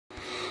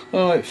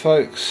Alright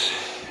folks,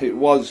 it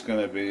was going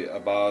to be a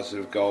Bars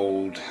of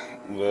Gold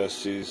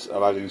versus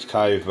Aladdin's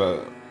Cave,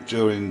 but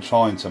during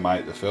trying to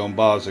make the film,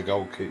 Bars of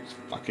Gold keeps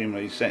fucking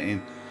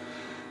resetting.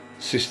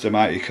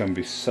 Systematic can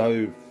be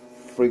so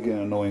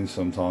frigging annoying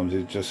sometimes.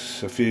 It's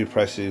just a few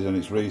presses and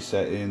it's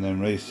resetting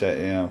and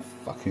resetting a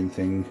fucking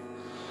thing.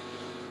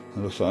 It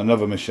looks like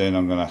another machine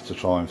I'm going to have to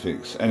try and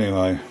fix.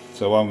 Anyway,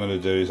 so what I'm going to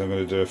do is I'm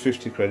going to do a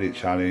 50 credit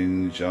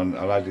challenge on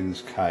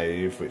Aladdin's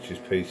Cave, which is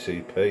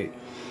PCP,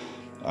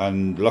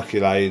 and Lucky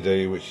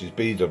Lady, which is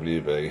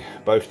BWB,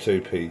 both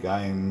 2p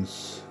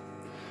games.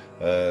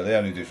 The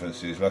only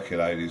difference is Lucky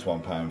Lady is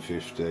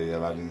 £1.50,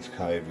 Aladdin's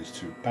Cave is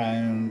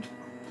 £2.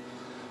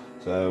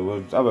 So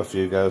we'll have a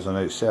few goes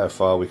on each, see how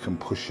far we can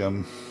push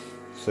them,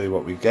 see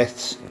what we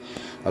get.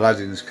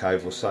 Aladdin's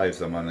Cave will save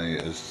the money,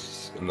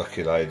 as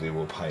Lucky Lady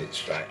will pay it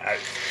straight out.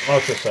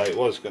 Like I say, it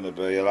was going to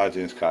be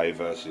Aladdin's Cave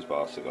versus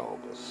Bars of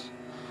Gold, but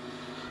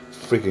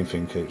frigging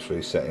thing keeps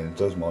resetting. It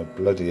does my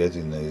bloody head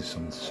in these.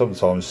 And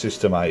sometimes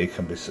Systematic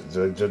can be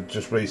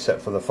just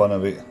reset for the fun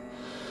of it.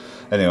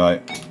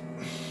 Anyway,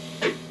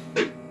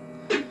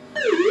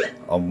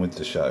 on with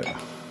the show.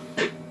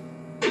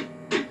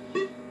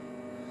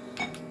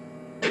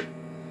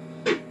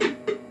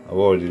 I've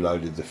already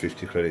loaded the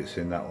 50 credits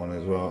in that one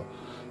as well,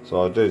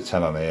 so I'll do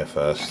 10 on here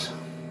first.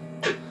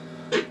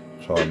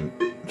 Try and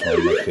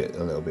make it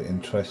a little bit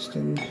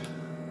interesting.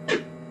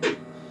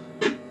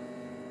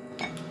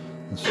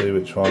 And see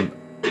which one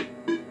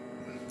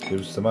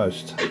gives the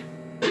most.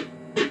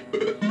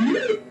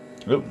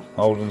 Oop,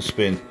 hold and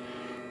spin.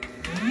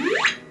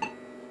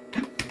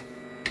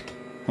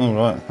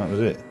 Alright, that was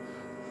it.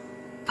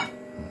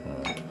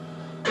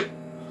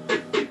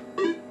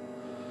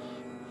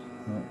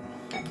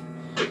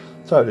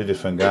 Totally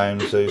different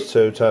games, these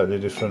two, totally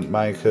different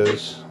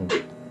makers,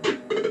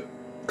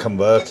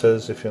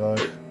 converters if you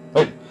like.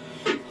 Oh!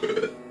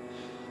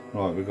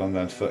 Right, we've gone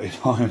down to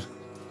 39,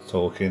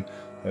 talking.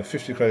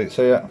 50 credits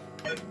here.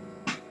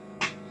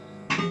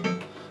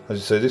 As you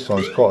see, this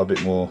one's quite a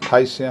bit more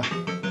pacier.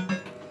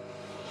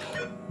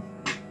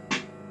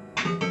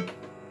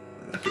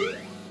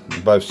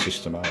 Both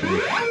systematic.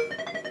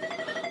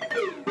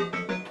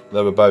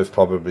 They were both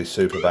probably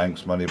super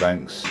banks, money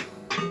banks,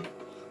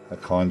 a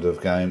kind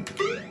of game.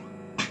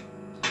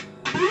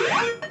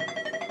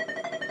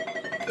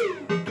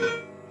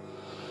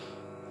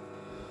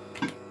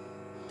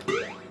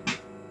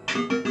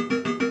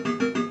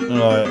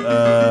 Right,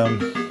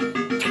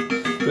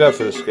 we go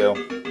for the skill.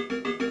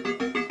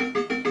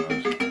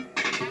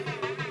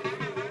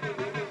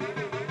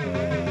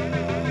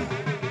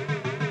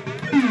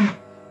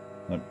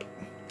 Nope.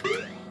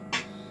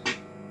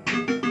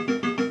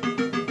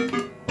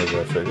 We'll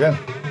go for it again.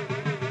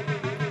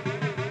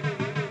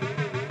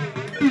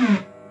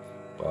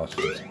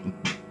 Bastard.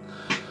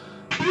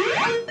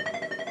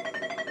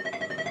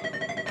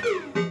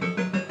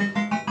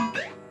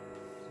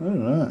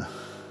 Alright.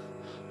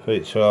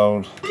 Feature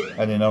old,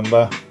 any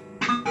number.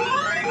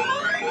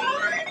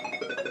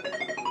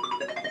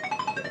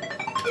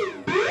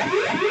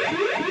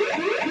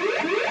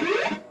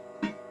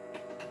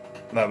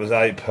 That was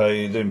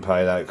 8p, you didn't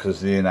pay that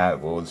because the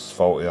in-out board's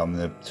faulty on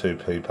the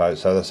 2p page,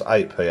 so that's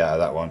 8p out of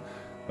that one.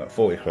 Got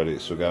 40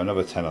 credits, we'll go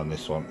another 10 on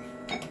this one.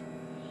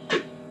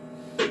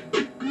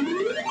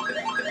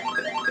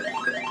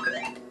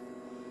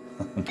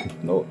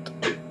 Not.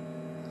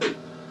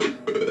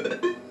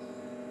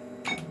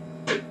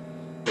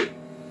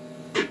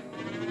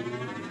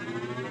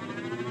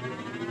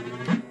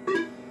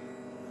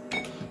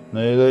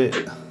 Nearly.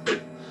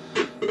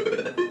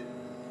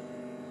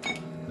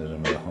 There's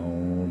another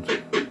hold.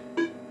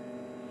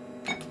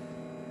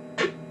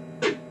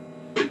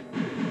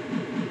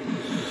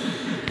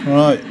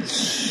 Right,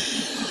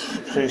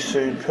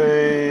 PCP.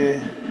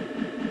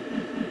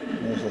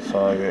 Here's the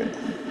target.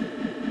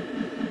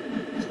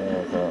 So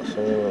I can't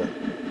see it.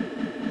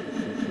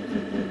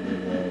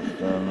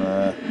 Down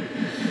there.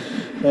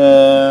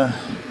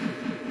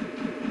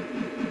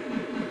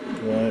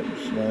 Right,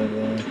 slow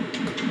down.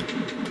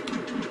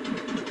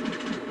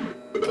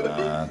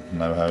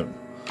 No hope.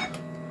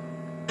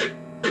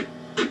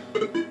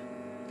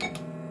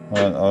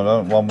 Right, hold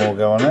on, one more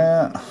going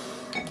out.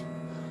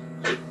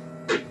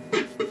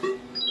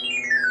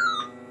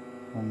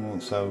 One more,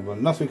 so we've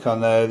got nothing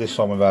on there. This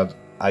one we've had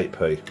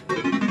 8p.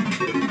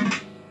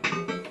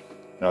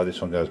 Oh, this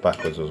one goes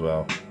backwards as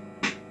well.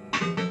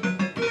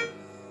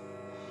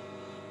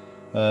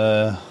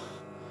 I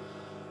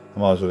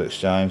might as well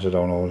exchange, I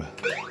don't want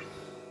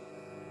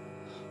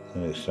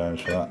to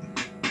exchange for that.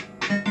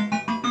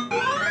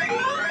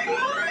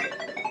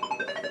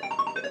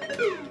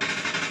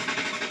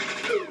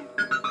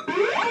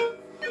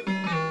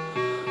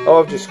 Oh,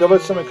 I've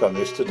discovered something on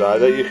this today,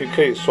 that you can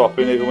keep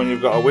swapping even when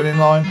you've got a winning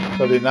line. I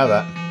didn't know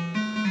that.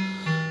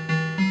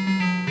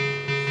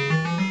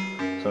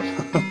 So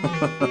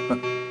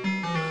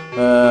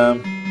I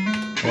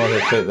might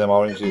have to keep them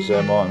oranges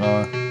there, mightn't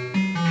I?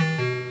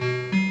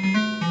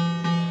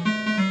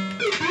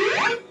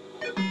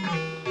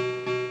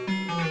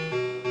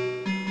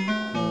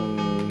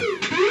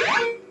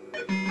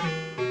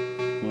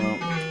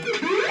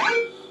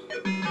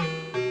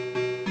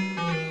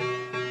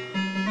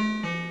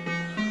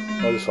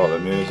 just like the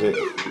music,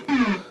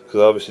 because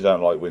I obviously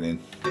don't like winning.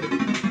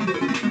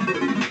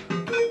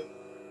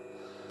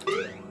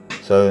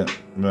 So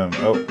remember,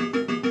 oh,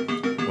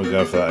 we'll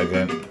go for that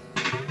again.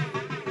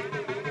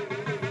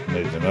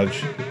 Need the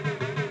nudge.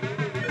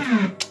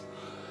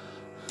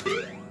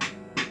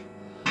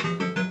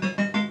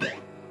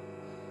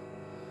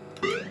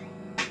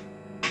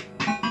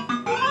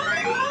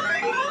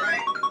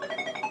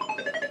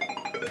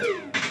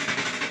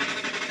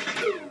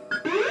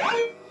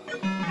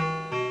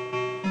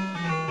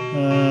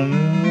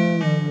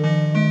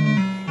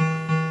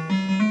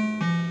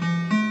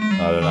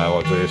 I don't know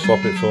what do you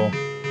swap it for.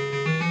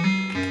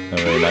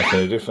 Doesn't really make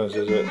any difference,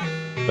 does it?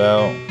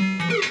 Belt.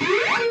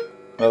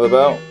 Another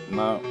belt?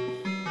 No.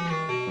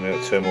 We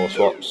got 2 more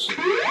swaps. I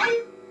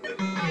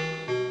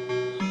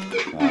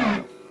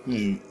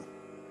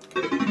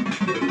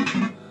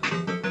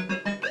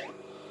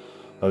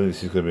think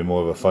this is going to be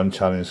more of a fun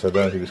challenge, so I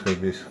don't think it's going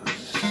to be...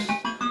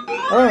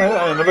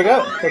 Oh, another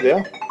go. Bloody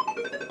hell.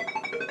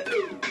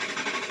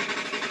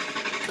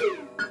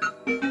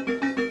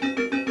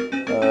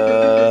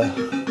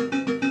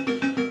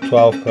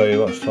 12p,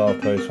 what's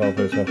 12p, 12p,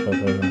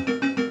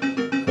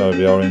 12p, gotta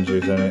be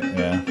oranges, isn't it?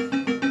 Yeah.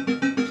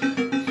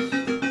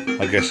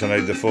 I guess I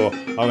need the 4.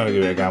 I'm gonna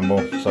give it a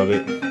gamble, sod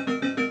it.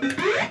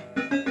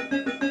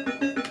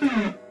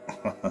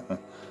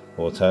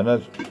 Or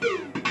turned.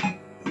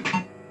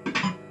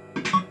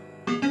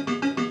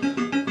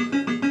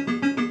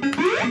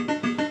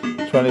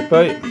 20p.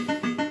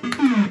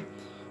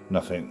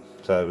 Nothing.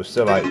 So we're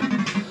still 8.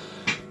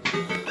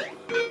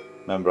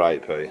 Number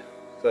 8p.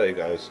 There he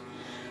goes.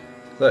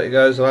 There he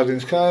goes,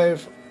 Aladdin's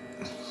Cave.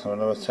 So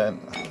another 10.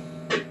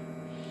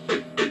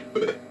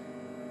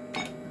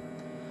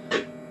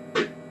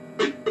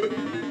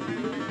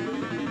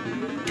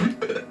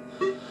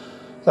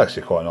 It's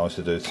actually quite nice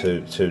to do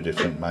two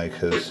different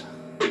makers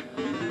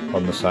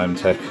on the same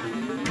tech.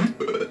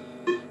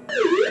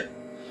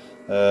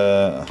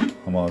 I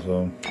might as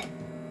well.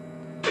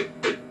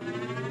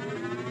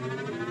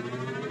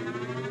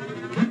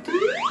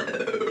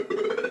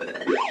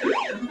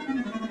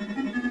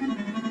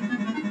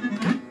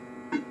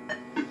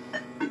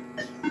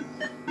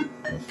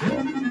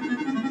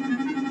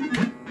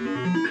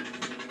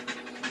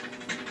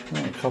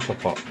 Copper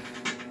pot.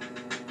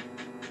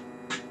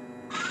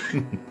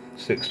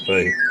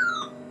 6p.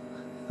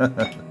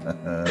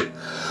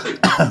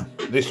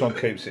 This one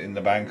keeps it in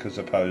the bank as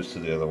opposed to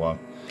the other one.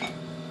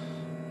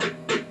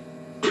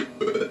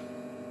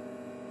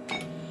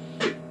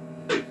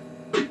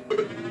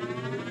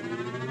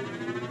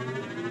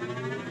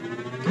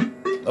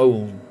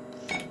 Oh.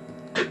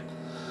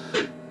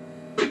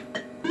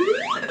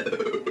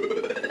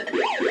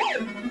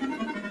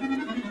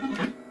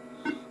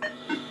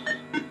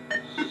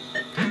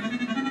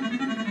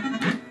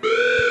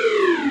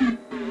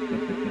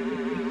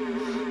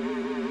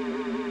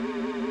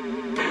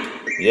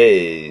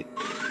 Yay!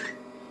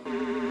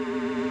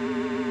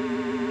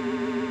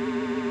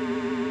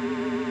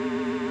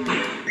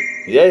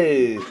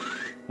 Yay!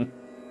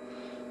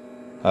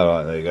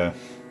 Alright, there you go.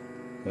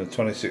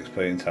 26p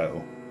in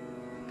total.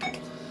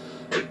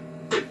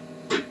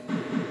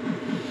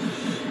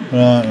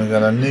 Right, we've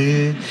got a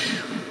niche.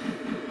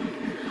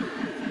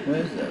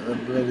 Where's that? The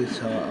bloody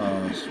tart?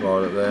 Oh, it's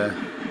right up there.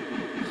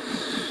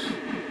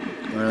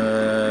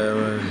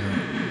 Where is it?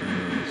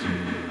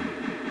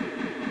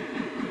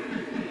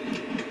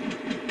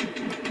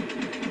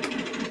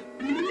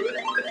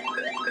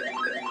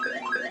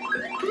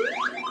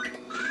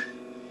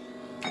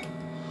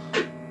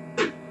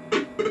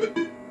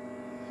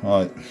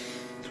 Right,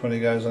 20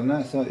 goes on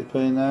that, 30p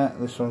in that.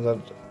 This one's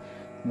had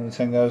another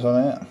 10 goes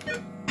on it.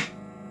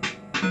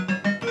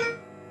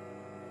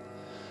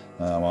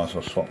 I might as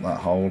well swap that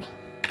hold.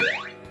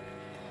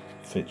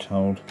 Fitch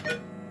hold.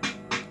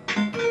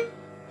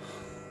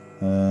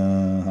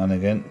 And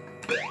again.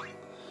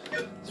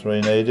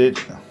 3 needed.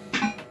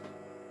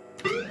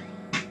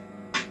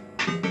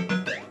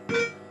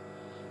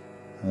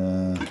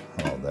 I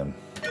want them.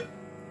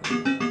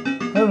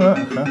 Oh right,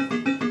 okay.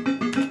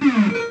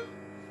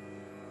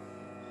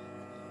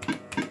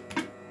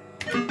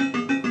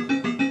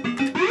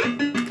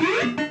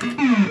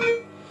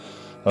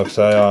 Like I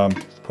say, I'm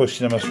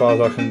pushing them as far as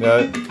I can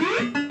go.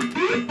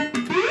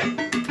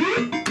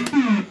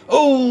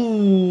 Oh!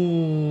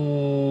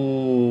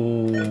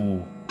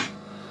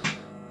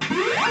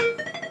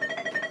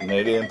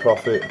 Nearly in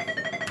profit.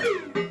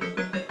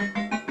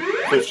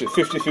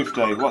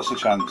 50-50, what's the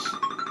chance?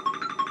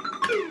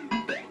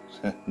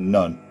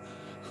 None.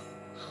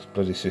 It's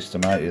bloody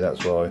system 80,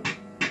 that's why.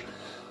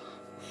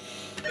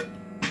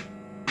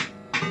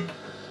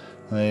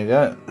 There you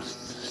go.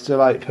 Still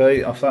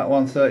 8p off that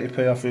one,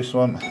 30p off this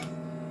one.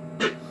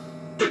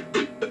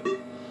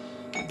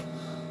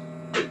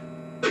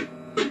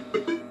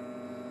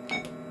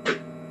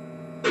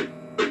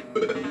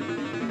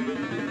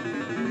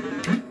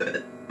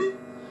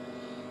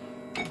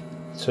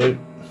 Two.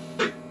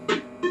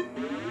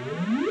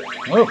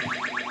 Oh,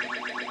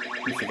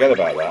 you forget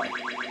about that.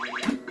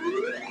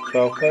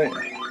 12p.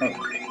 Oh.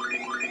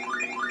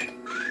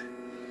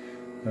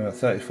 About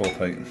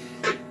 34p.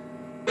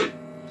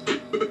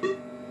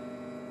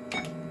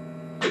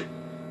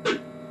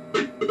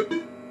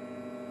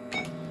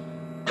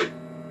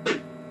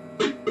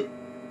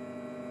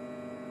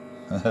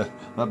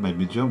 That made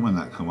me jump when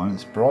that come on.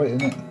 It's bright,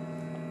 isn't it?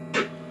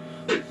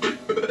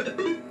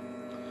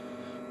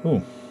 Oh,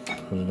 what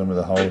have I done with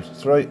the holes?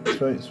 3.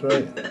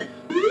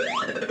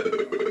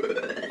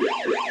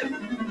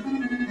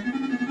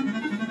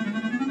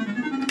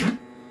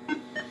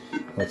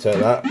 I'll take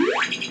that.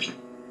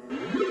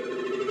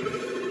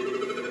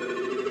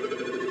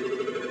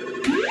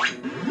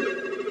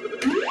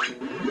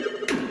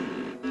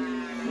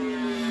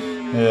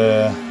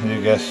 Yeah,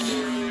 you guessed.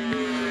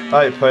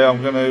 8p,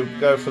 I'm going to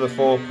go for the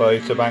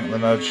 4p to bank the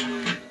nudge.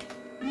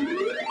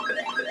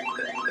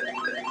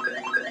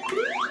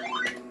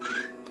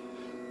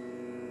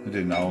 It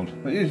didn't hold,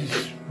 but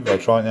you've got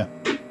to try it now.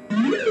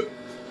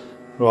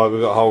 Right,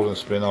 we've got hold and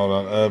spin, hold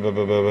on.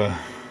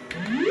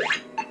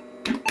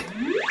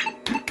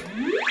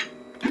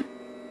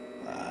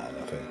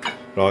 Nothing.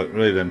 Right,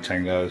 leave them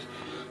 10 goes.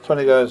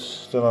 20 goes,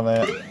 still on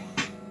there.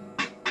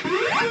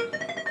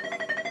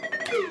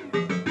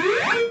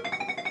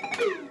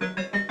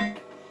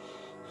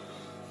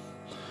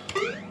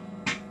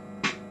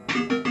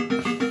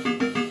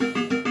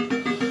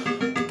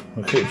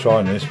 We keep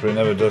trying this, but it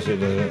never does it,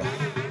 does it?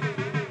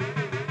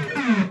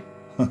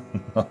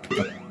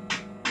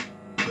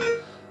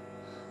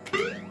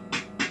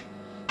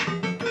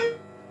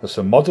 There's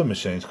some modern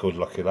machines called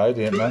Lucky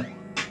Lady, ain't there?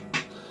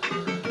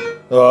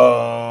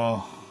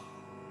 Oh,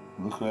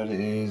 look where it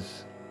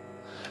is.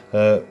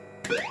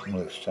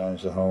 Let's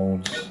change the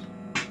holds.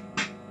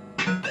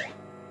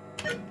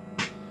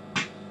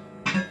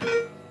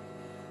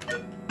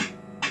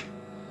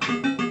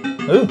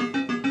 Ooh.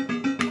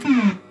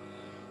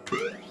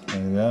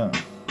 There you go.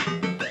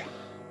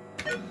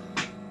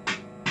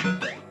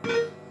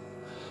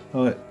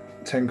 Right,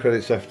 10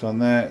 credits left on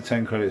there,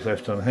 10 credits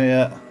left on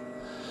here.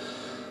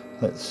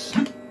 Let's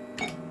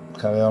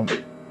carry on.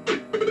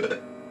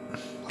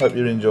 Hope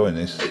you're enjoying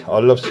this. I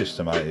love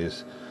System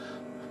 80s,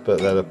 but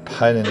they're a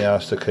pain in the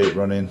ass to keep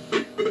running.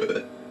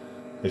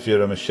 If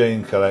you're a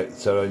machine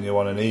collector and you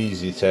want an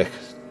easy tech,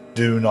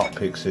 do not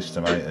pick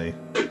System 80.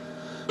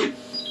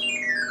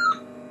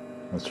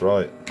 That's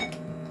right.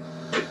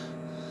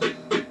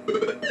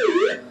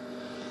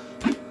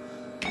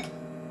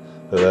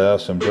 But they are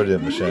some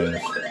brilliant machines.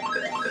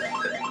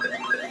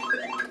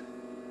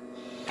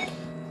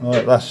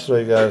 Right, last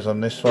 3 goes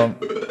on this one.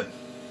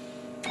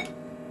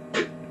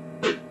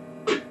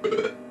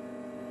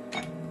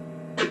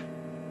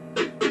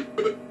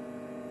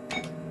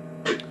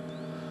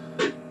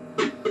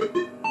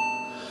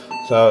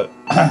 So,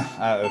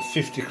 out of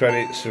 50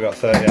 credits, we've got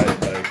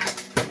 38p.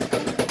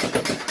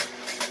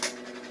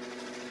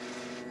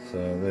 So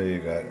there you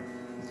go.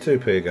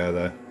 2p ago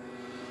though.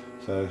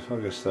 So I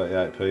guess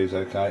 38p is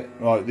okay.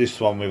 Right, this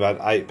one we've had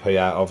 8p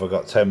out of. I've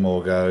got 10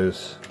 more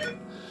goes.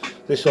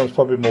 This one's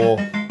probably more,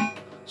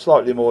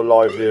 slightly more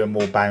lively and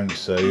more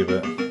bouncy,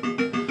 but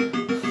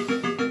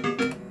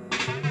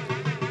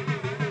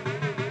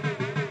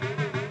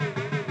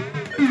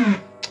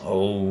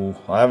oh,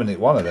 I haven't hit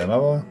one of them,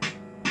 have I?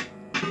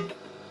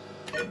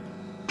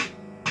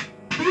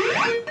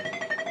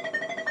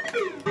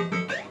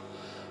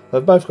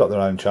 They've both got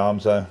their own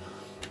charms though,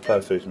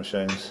 both these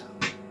machines.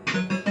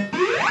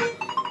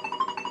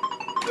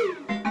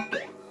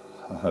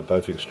 They're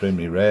both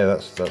extremely rare,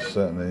 that's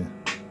certainly.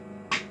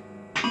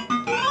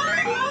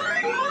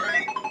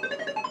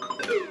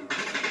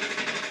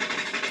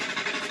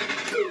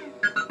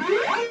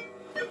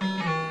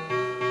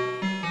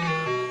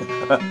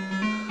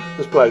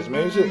 Just plays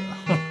music.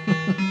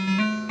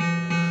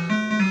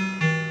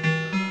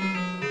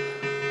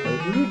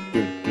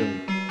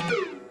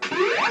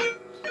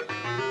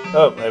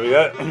 Oh, there we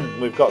go.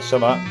 We've got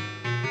some up.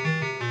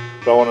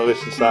 But I want to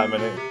listen to that a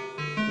minute.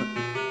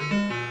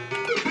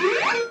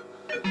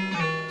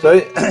 So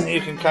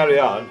you can carry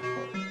on.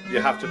 You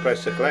have to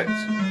press the collect.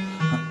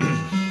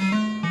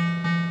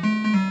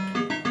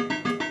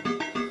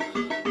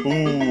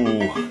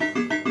 Ooh.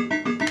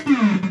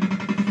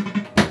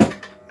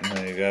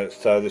 There you go.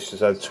 So this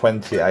is a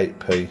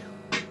 28p.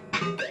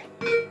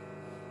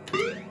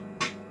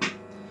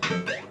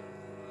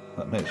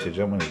 That makes you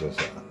jump when it does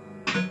that.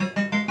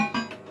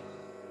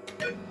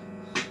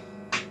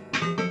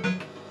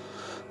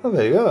 Oh,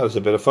 there you go, that was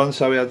a bit of fun.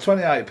 So we had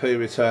 28p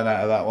return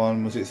out of that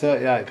one. Was it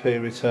 38p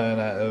return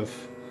out of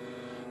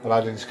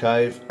Aladdin's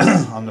Cave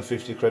on the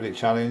 50 credit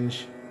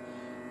challenge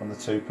on the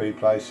 2p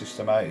play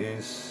System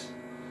 80s.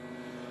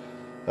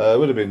 It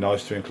would have been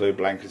nice to include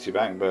Blankety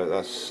Bank, but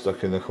that's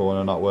stuck in the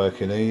corner, not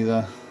working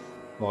either.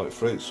 Like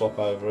Fruit Swap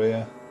over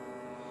here.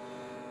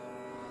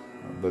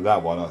 But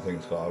that one I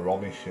think's got a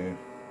ROM issue.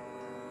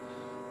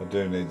 I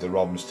do need the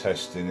ROMs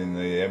testing in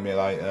the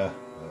emulator.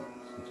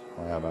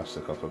 I have asked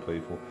a couple of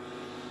people.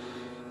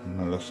 And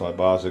it looks like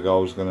Bars of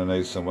Gold's going to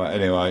need somewhere.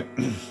 Anyway,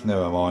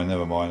 never mind.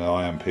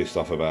 I am pissed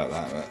off about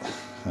that, but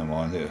never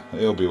mind.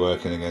 It'll be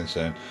working again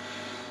soon.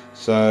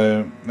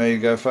 So there you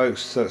go,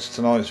 folks. That's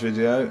tonight's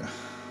video.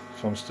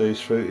 from Steve's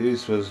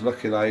Fruities was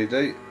Lucky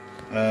Lady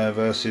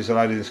versus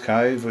Aladdin's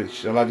Cave,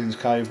 which Aladdin's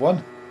Cave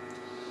won.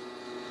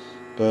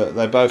 But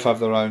they both have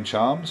their own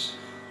charms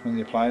when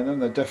you're playing them.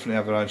 They definitely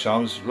have their own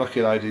charms.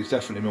 Lucky Lady is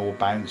definitely more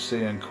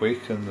bouncy and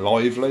quick and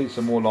lively. It's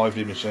a more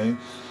lively machine,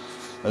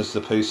 as the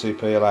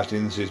PCP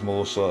Aladdin's is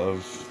more sort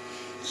of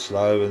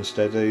slow and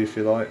steady, if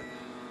you like.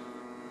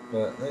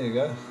 But there you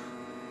go.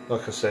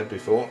 Like I said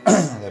before,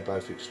 they're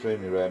both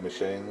extremely rare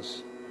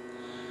machines.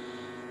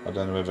 I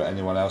don't know whether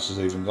anyone else has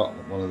even got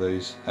one of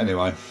these.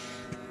 Anyway,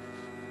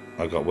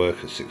 I've got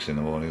work at 6 in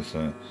the morning,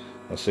 so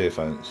I'll see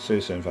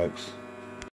you soon, folks.